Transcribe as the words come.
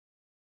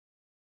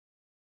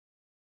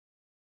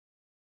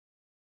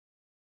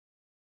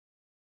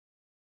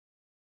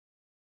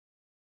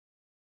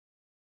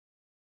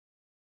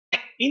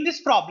In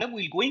this problem,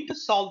 we're going to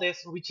solve this,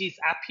 which is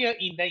appear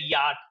in the year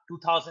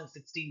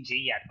 2016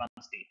 JEE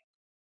Advance data.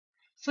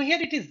 So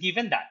here it is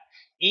given that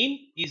n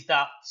is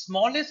the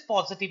smallest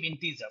positive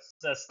integer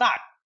such that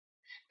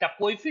the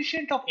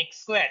coefficient of x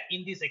squared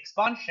in this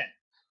expansion,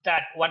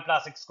 that 1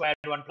 plus x squared,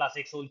 1 plus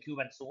x whole cube,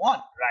 and so on,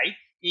 right,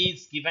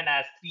 is given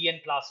as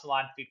 3n plus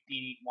 1,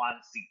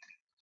 51c3.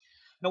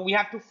 Now we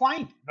have to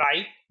find,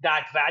 right,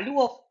 that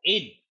value of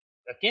n,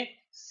 okay,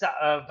 so,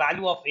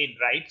 value of n,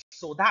 right,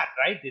 so that,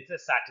 right, this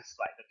is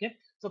satisfied, okay.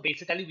 So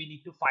basically we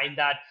need to find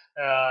that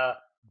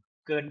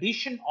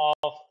condition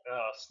of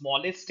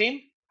smallest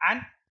n,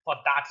 and for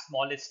that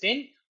smallest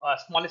n,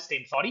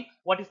 sorry,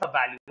 what is the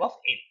value of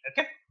n,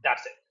 okay,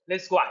 that's it.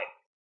 Let's go ahead.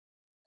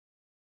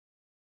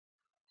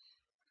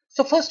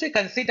 So first we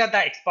consider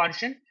the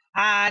expansion,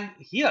 and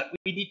here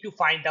we need to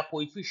find the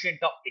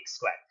coefficient of x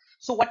squared.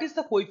 So what is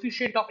the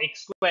coefficient of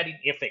x squared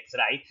in fx,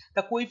 right?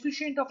 The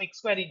coefficient of x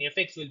squared in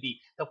fx will be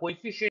the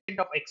coefficient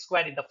of x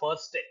squared in the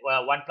first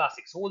 1 plus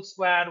x whole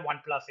square,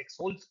 1 plus x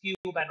whole cube,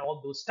 and all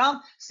those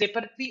terms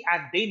separately,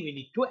 and then we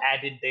need to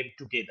add them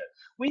together.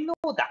 We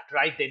know that,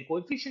 right? Then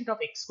coefficient of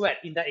x squared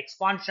in the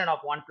expansion of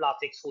 1 plus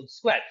x whole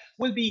square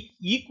will be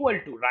equal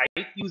to,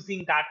 right,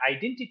 using that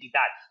identity,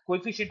 that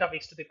coefficient of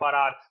x to the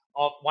power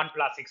of 1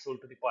 plus x whole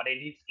to the power n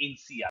is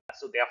NCR.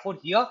 So therefore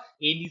here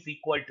n is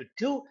equal to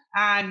 2,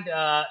 and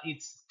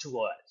it's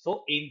 2.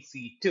 So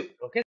NC2.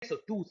 Okay, so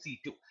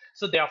 2C2.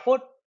 So therefore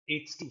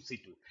it's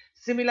 2C2.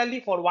 Similarly,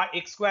 for 1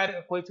 x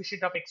square,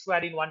 coefficient of x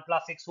square in 1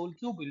 plus x whole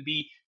cube will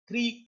be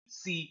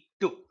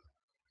 3C2.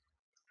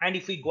 And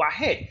if we go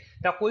ahead,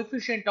 the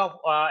coefficient of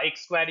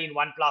x squared in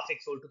 1 plus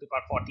x whole to the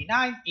power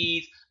 49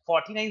 is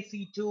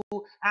 49c2,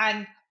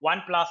 and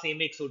 1 plus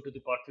mx whole to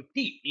the power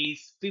 50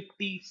 is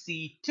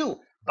 50c2,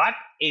 but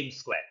m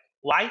squared.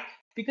 Why?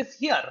 Because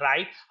here,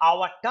 right,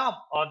 our term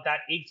of that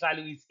x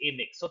value is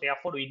mx. So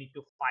therefore, we need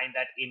to find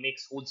that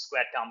mx whole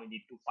square term we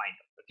need to find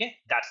out. Okay,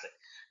 that's it.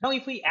 Now,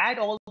 if we add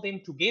all of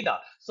them together,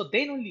 so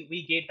then only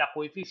we get the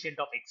coefficient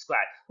of x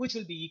squared, which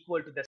will be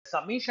equal to the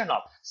summation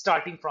of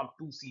starting from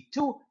 2c2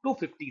 to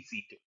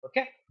 50c2.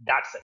 Okay,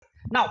 that's it.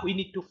 Now we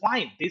need to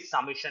find this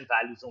summation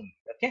values only.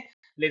 Okay,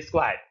 let's go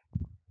ahead.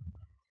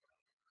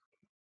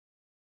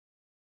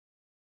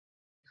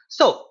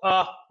 So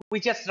we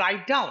just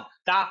write down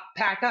the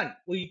pattern.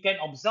 We can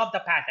observe the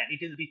pattern. It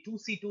will be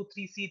 2c2,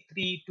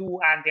 3c3, 2,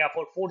 and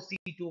therefore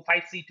 4c2,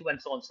 5c2,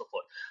 and so on and so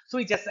forth. So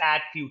we just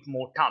add few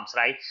more terms,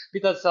 right?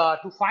 Because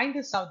to find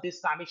this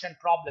summation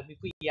problem, if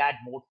we add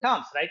more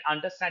terms, right,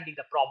 understanding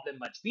the problem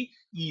must be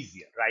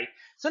easier, right?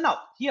 So now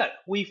here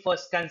we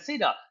first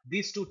consider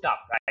these two terms,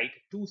 right?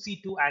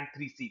 2c2 and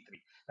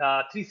 3c3.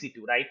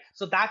 3c2, right?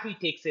 So that we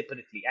take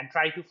separately and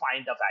try to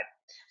find the value.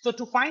 So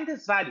to find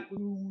this value,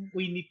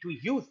 we need to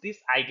use this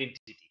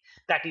identity,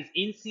 that is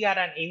NCR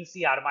and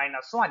NCR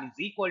minus 1 is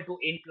equal to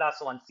n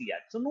plus 1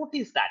 CR. So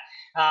notice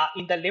that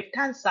in the left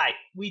hand side,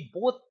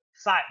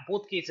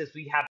 both cases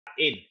we have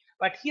n,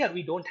 but here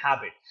we don't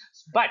have it.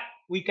 But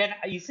we can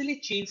easily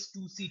change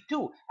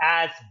 2C2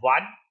 as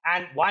 1,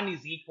 and 1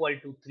 is equal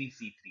to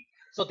 3C3.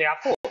 So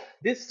therefore,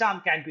 this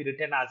term can be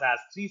written as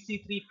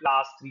 3C3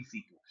 plus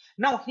 3C2.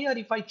 Now here,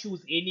 if I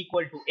choose n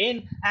equal to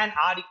n and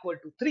r equal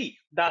to 3,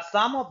 the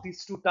sum of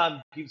these two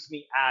terms gives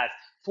me as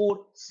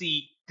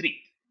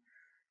 4C3.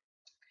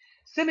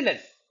 Similarly,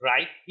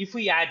 right, if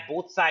we add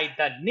both sides,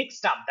 the next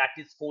term, that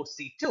is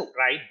 4C2,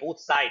 right, both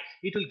sides,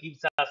 it will give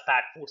us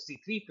that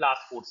 4C3 plus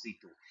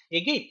 4C2.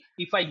 Again,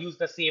 if I use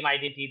the same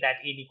identity, that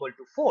n equal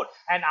to 4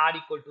 and r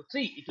equal to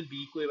 3, it will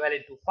be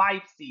equivalent to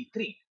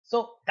 5C3.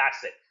 So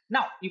that's it.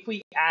 Now, if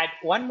we add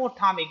one more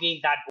term again,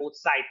 that both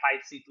sides,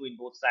 5C2 in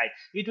both sides,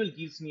 it will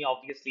give me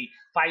obviously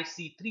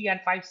 5C3 and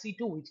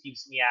 5C2, which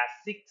gives me as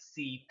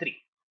 6C3.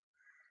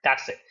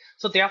 That's it.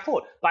 So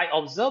therefore, by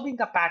observing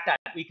the pattern,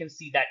 we can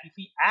see that if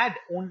we add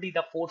only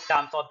the 4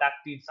 terms, or that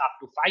means up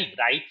to 5,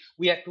 right,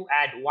 we have to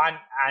add 1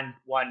 and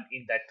 1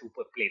 in that 2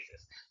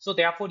 places. So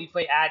therefore, if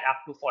I add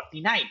up to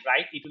 49,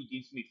 right, it will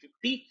give me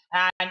 50,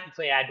 and if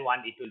I add 1,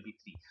 it will be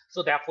 3.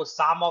 So therefore,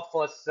 sum of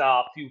first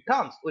few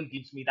terms will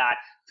give me that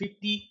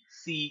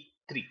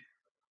 50C3.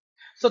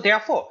 So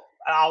therefore,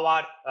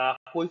 our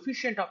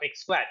coefficient of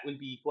x squared will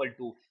be equal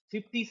to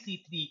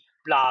 50C3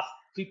 plus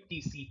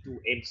 50C2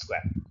 m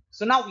squared.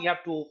 So now we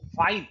have to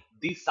find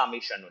this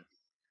summation only.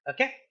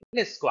 Okay,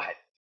 let's go ahead.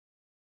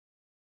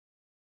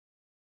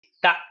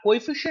 The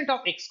coefficient of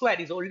x squared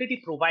is already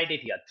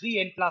provided here,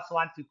 3n plus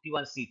 1,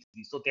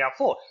 51c3. So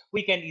therefore,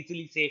 we can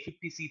easily say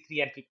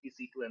 50c3 and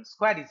 50c2 m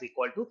squared is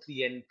equal to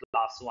 3n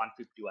plus 1,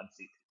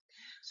 51c3.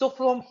 So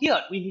from here,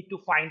 we need to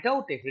find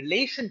out a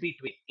relation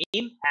between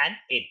m and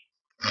n.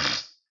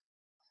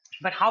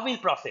 But how we'll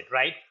proceed,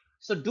 right?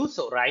 So do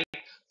so, right?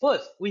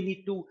 First, we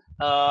need to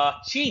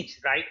change,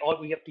 right? Or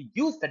we have to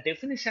use the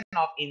definition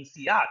of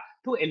NCR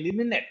to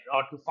eliminate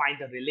or to find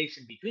the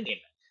relation between M.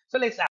 So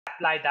let's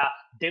apply the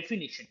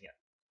definition here.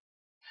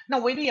 Now,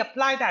 when we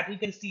apply that, we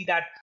can see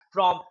that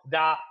from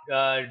the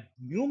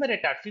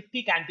numerator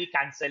 50 can be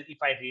cancelled if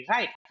I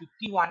rewrite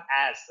 51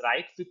 as,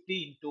 right,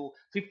 50 into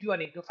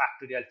 51 into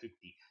factorial 50.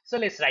 So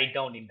let's write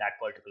down in that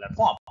particular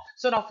form.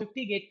 So now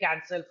 50 get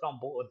cancelled from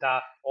both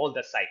all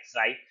the sides,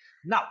 right?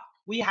 Now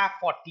we have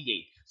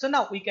 48. So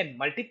now we can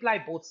multiply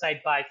both sides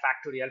by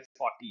factorial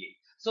 48.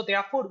 So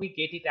therefore we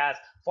get it as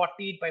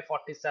 48 by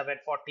 47,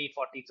 48,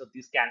 40. So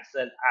this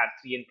cancel and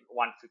 3 and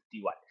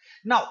 151.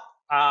 Now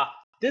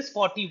this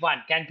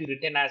 41 can be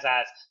written as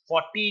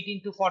 48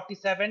 into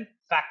 47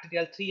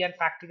 factorial 3 and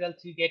factorial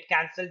 3 get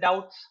cancelled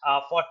out,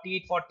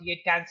 48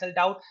 48 cancelled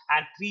out,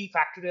 and 3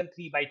 factorial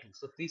 3 by 2.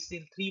 So this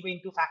still 3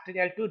 into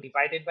factorial 2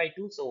 divided by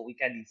 2, so we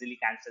can easily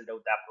cancel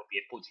out the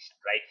appropriate position,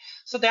 right?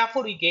 So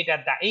therefore we get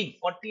at the end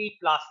 48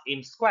 plus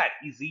m squared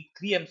is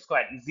 3m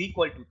squared is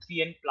equal to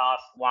 3n plus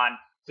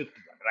 151,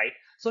 right?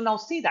 So now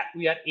see that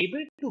we are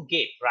able to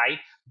get, right,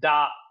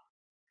 the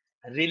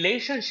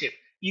relationship,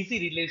 easy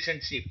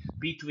relationship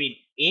between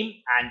m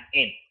and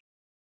n.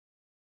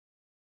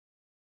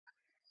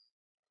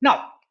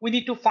 Now we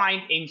need to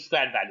find m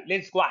squared value.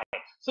 Let's go ahead.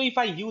 So if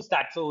I use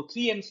that, so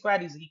 3m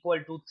squared is equal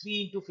to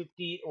 3 into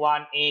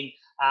 51 n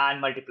and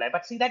multiply.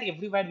 But see that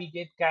everywhere we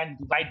get can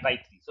divide by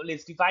 3. So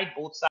let's divide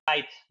both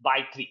sides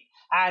by 3.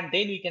 And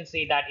then we can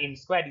say that m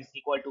squared is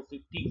equal to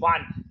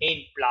 51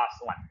 n plus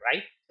 1,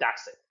 right?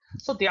 That's it.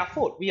 So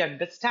therefore, we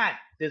understand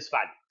this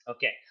value.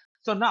 Okay.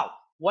 So now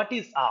what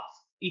is asked?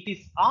 It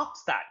is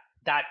asked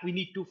that we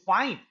need to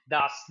find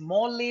the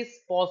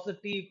smallest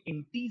positive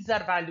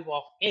integer value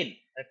of n,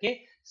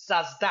 okay,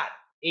 such that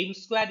m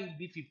squared will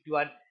be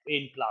 51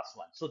 n plus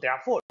 1. So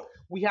therefore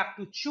we have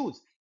to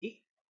choose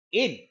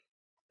n,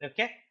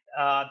 okay,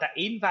 the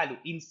n value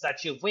in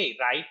such a way,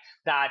 right,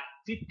 that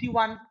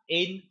 51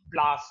 n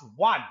plus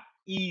 1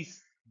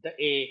 is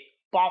a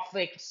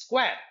perfect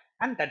square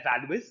and that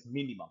value is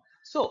minimum.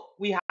 So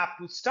we have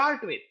to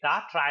start with the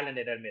trial and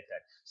error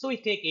method. So we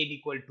take n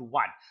equal to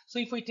 1. So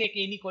if we take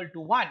n equal to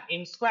 1,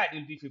 m squared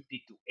will be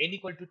 52. N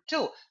equal to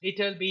 2, it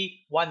will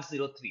be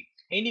 103.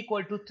 N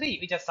equal to 3,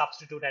 we just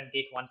substitute and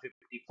get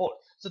 154.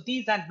 So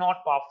these are not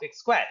perfect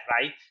square,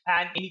 right?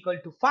 And n equal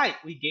to 5,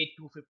 we get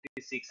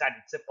 256 and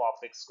it's a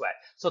perfect square.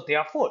 So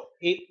therefore,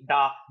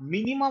 the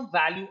minimum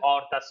value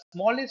or the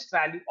smallest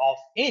value of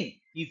n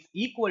is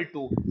equal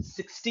to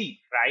 16,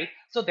 right?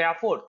 So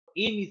therefore,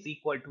 n is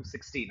equal to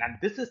 16 and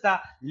this is the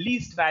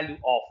least value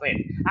of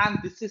n, and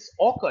this is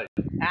occurred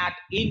at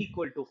n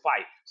equal to 5.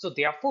 So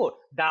therefore,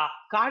 the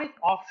correct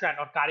option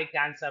or correct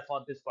answer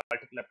for this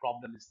particular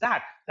problem is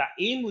that the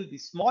n will be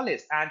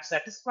smallest and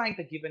satisfying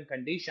the given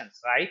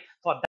conditions, right?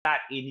 For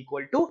that n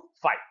equal to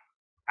 5.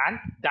 And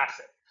that's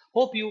it.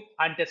 Hope you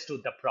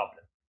understood the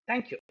problem.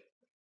 Thank you.